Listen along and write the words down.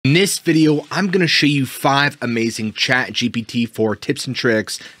In this video, I'm going to show you 5 amazing ChatGPT4 tips and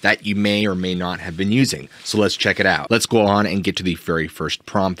tricks that you may or may not have been using. So let's check it out. Let's go on and get to the very first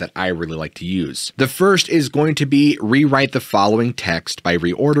prompt that I really like to use. The first is going to be rewrite the following text by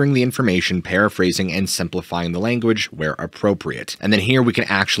reordering the information, paraphrasing, and simplifying the language where appropriate. And then here we can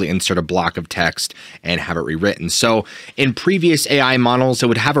actually insert a block of text and have it rewritten. So in previous AI models, it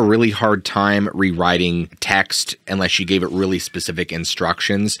would have a really hard time rewriting text unless you gave it really specific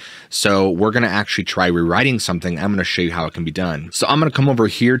instructions. So we're going to actually try rewriting something. I'm going to show you how it can be done. So I'm going to come over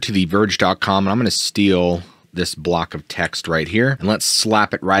here to theverge.com and I'm going to steal this block of text right here and let's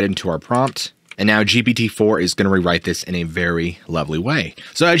slap it right into our prompt. And now GPT-4 is going to rewrite this in a very lovely way.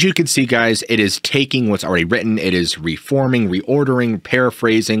 So as you can see, guys, it is taking what's already written. It is reforming, reordering,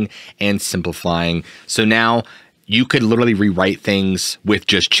 paraphrasing, and simplifying. So now you could literally rewrite things with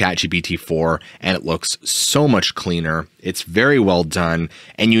just ChatGPT4 and it looks so much cleaner. It's very well done,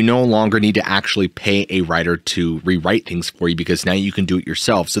 and you no longer need to actually pay a writer to rewrite things for you because now you can do it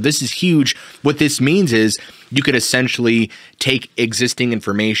yourself. So this is huge. What this means is you could essentially take existing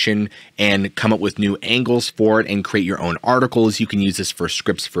information and come up with new angles for it and create your own articles. You can use this for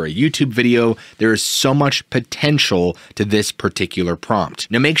scripts for a YouTube video. There is so much potential to this particular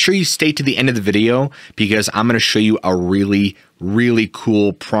prompt. Now make sure you stay to the end of the video because I'm going to show you a really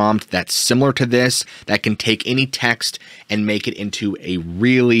cool prompt that's similar to this that can take any text and make it into a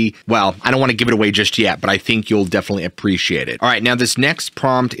really, well, I don't want to give it away just yet, but I think you'll definitely appreciate it. All right, now this next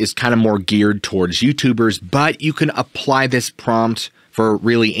prompt is kind of more geared towards YouTubers, but you can apply this prompt for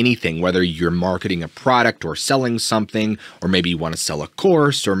really anything, whether you're marketing a product or selling something, or maybe you want to sell a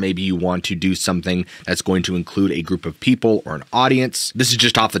course, or maybe you want to do something that's going to include a group of people or an audience. This is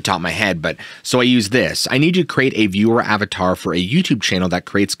just off the top of my head, but so I use this. I need to create a viewer avatar for a YouTube channel that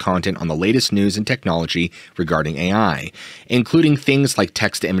creates content on the latest news and technology regarding AI, including things like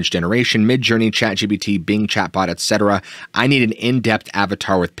text-to-image generation, Midjourney, ChatGPT, Bing chatbot, etc. I need an in-depth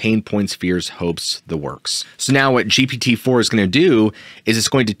avatar with pain points, fears, hopes, the works. So now what GPT-4 is going to do is it's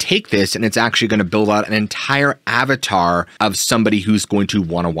going to take this and it's actually going to build out an entire avatar of somebody who's going to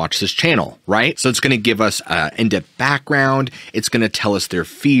want to watch this channel, right? So it's going to give us an in-depth background. It's going to tell us their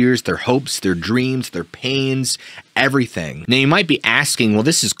fears, their hopes, their dreams, their pains, everything. Now you might be asking, well,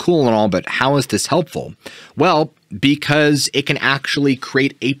 this is cool and all, but how is this helpful? Well, because it can actually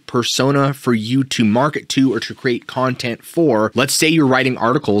create a persona for you to market to or to create content for. Let's say you're writing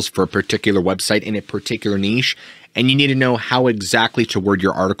articles for a particular website in a particular niche, and you need to know how exactly to word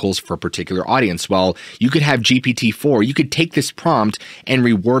your articles for a particular audience. Well, you could have GPT-4, you could take this prompt and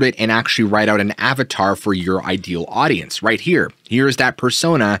reword it and actually write out an avatar for your ideal audience right here. Here's that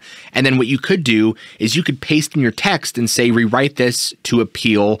persona. And then what you could do is you could paste in your text and say, rewrite this to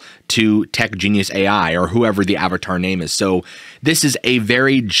appeal to Tech Genius AI or whoever the avatar name is. So this is a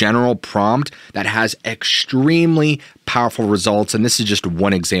very general prompt that has extremely powerful results. And this is just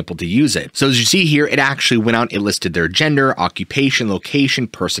one example to use it. So as you see here, it actually went out, it listed their gender, occupation, location,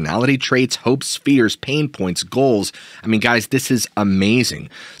 personality traits, hopes, fears, pain points, goals. I mean, guys, this is amazing.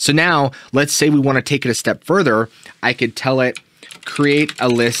 So now let's say we want to take it a step further. I could tell it, create a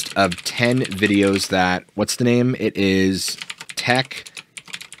list of 10 videos that, what's the name? It is Tech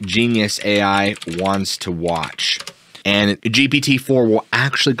Genius AI wants to watch. And GPT-4 will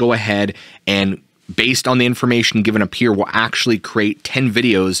actually go ahead and, based on the information given up here, will actually create 10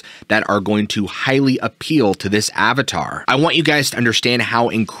 videos that are going to highly appeal to this avatar. I want you guys to understand how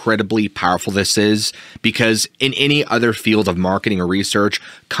incredibly powerful this is, because in any other field of marketing or research,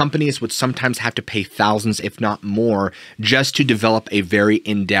 companies would sometimes have to pay thousands, if not more, just to develop a very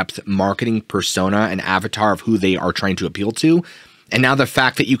in-depth marketing persona, an avatar of who they are trying to appeal to. And now the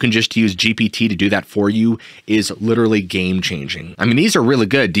fact that you can just use GPT to do that for you is literally game-changing. I mean, these are really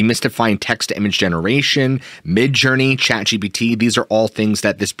good. Demystifying text-to-image generation, Midjourney, ChatGPT, these are all things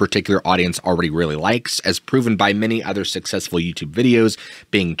that this particular audience already really likes, as proven by many other successful YouTube videos,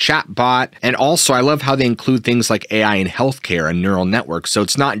 Bing chatbot. And also, I love how they include things like AI in healthcare and neural networks. So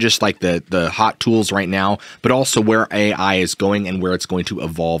it's not just like the hot tools right now, but also where AI is going and where it's going to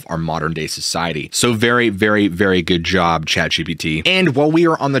evolve our modern-day society. So very good job, ChatGPT. And while we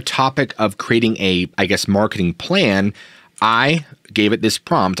are on the topic of creating a, I guess, marketing plan, I gave it this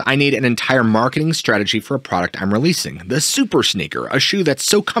prompt. I need an entire marketing strategy for a product I'm releasing. The Super Sneaker, a shoe that's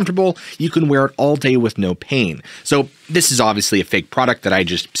so comfortable you can wear it all day with no pain. So this is obviously a fake product that I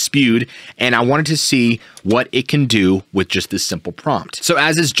just spewed, and I wanted to see what it can do with just this simple prompt. So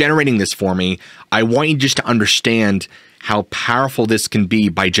as it's generating this for me, I want you just to understand how powerful this can be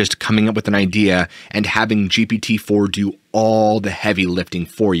by just coming up with an idea and having GPT-4 do all the heavy lifting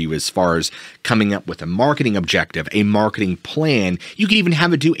for you as far as coming up with a marketing objective, a marketing plan. You can even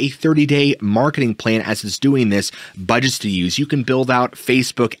have it do a 30-day marketing plan as it's doing this, budgets to use. You can build out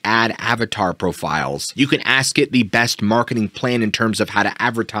Facebook ad avatar profiles. You can ask it the best marketing plan in terms of how to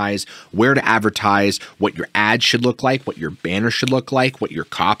advertise, where to advertise, what your ads should look like, what your banner should look like, what your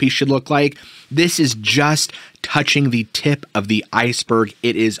copy should look like. This is just touching the tip of the iceberg.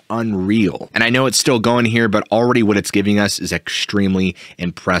 It is unreal. And I know it's still going here, but already what it's giving us is extremely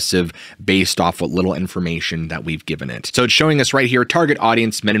impressive based off what little information that we've given it. So it's showing us right here, target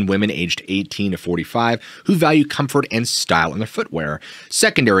audience, men and women aged 18 to 45 who value comfort and style in their footwear.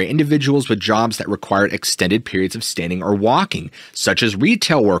 Secondary, individuals with jobs that require extended periods of standing or walking, such as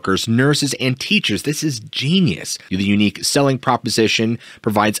retail workers, nurses, and teachers. This is genius. The unique selling proposition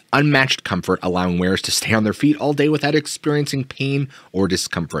provides unmatched comfort, allowing wearers to stay on their feet all day without experiencing pain or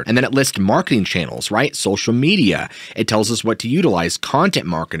discomfort. And then it lists marketing channels, right? Social media. It tells us what to utilize. Content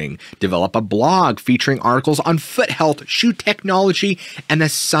marketing. Develop a blog featuring articles on foot health, shoe technology, and the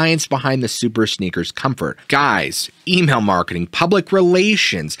science behind the super sneakers comfort. Guys, email marketing, public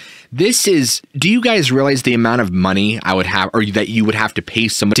relations. This is, do you guys realize the amount of money I would have, or that you would have to pay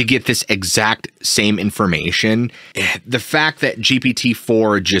someone to get this exact same information? The fact that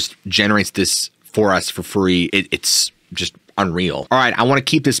GPT-4 just generates this for us for free, it's just unreal. All right, I want to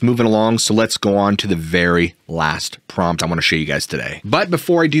keep this moving along, so let's go on to the very last prompt I want to show you guys today. But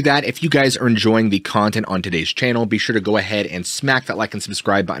before I do that, if you guys are enjoying the content on today's channel, be sure to go ahead and smack that like and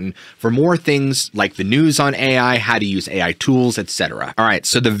subscribe button for more things like the news on AI, how to use AI tools, etc. All right,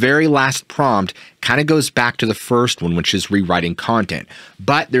 so the very last prompt kind of goes back to the first one, which is rewriting content.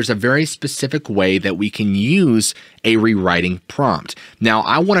 But there's a very specific way that we can use a rewriting prompt. Now,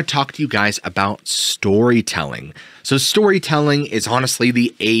 I want to talk to you guys about storytelling. So storytelling is honestly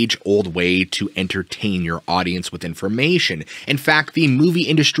the age-old way to entertain your audience with information. In fact, the movie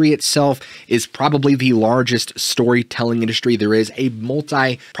industry itself is probably the largest storytelling industry there is, a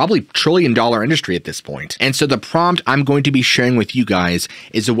probably trillion-dollar industry at this point. And so the prompt I'm going to be sharing with you guys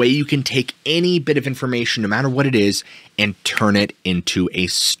is a way you can take any bit of information, no matter what it is, and turn it into a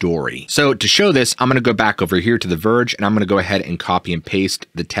story. So to show this, I'm going to go back over here to The Verge, and I'm going to go ahead and copy and paste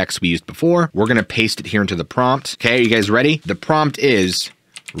the text we used before. We're going to paste it here into the prompt. Okay, are you guys ready? The prompt is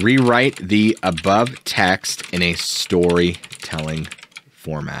rewrite the above text in a storytelling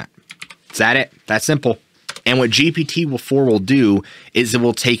format. Is that it? That's simple. And what GPT-4 will do is it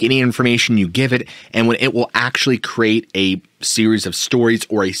will take any information you give it, and when it will actually create a series of stories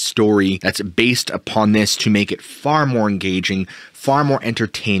or a story that's based upon this to make it far more engaging, far more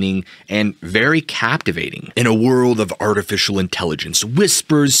entertaining, and very captivating. In a world of artificial intelligence,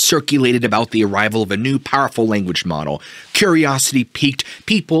 whispers circulated about the arrival of a new powerful language model. Curiosity piqued,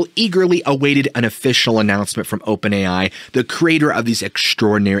 people eagerly awaited an official announcement from Openai, the creator of these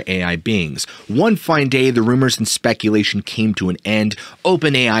extraordinary AI beings. One fine day, the rumors and speculation came to an end.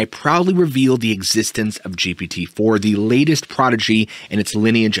 Openai proudly revealed the existence of GPT-4, the latest prodigy in its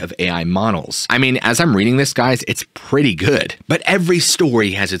lineage of AI models. I mean, as I'm reading this, guys, it's pretty good. But every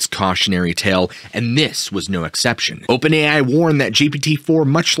story has its cautionary tale, and this was no exception. Openai warned that GPT-4,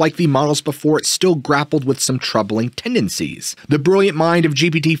 much like the models before it, still grappled with some troubling tendencies. The brilliant mind of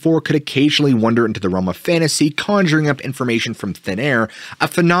GPT-4 could occasionally wander into the realm of fantasy, conjuring up information from thin air, a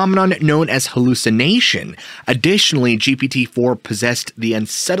phenomenon known as hallucination. Additionally, GPT-4 possessed the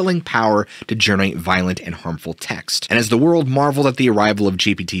unsettling power to generate violent and harmful text. And as the world marveled at the arrival of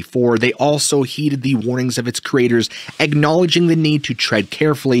GPT-4, they also heeded the warnings of its creators, acknowledging the need to tread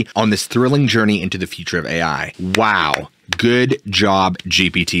carefully on this thrilling journey into the future of AI. Wow. Good job,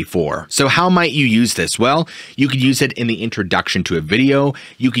 GPT-4. So how might you use this? Well, you could use it in the introduction to a video.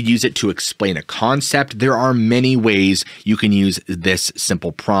 You could use it to explain a concept. There are many ways you can use this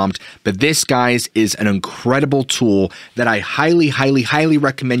simple prompt, but this, guys, is an incredible tool that I highly, highly, highly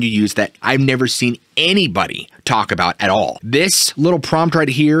recommend you use that I've never seen anybody talk about at all. This little prompt right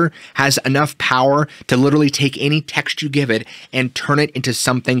here has enough power to literally take any text you give it and turn it into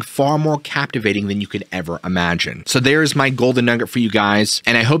something far more captivating than you could ever imagine. So there's my golden nugget for you guys,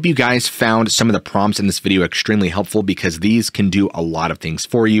 and I hope you guys found some of the prompts in this video extremely helpful, because these can do a lot of things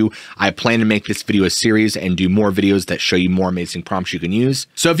for you. I plan to make this video a series and do more videos that show you more amazing prompts you can use.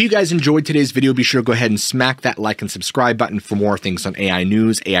 So if you guys enjoyed today's video, be sure to go ahead and smack that like and subscribe button for more things on AI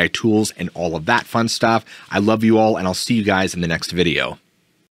news, AI tools, and all of that fun stuff. I love you all, and I'll see you guys in the next video.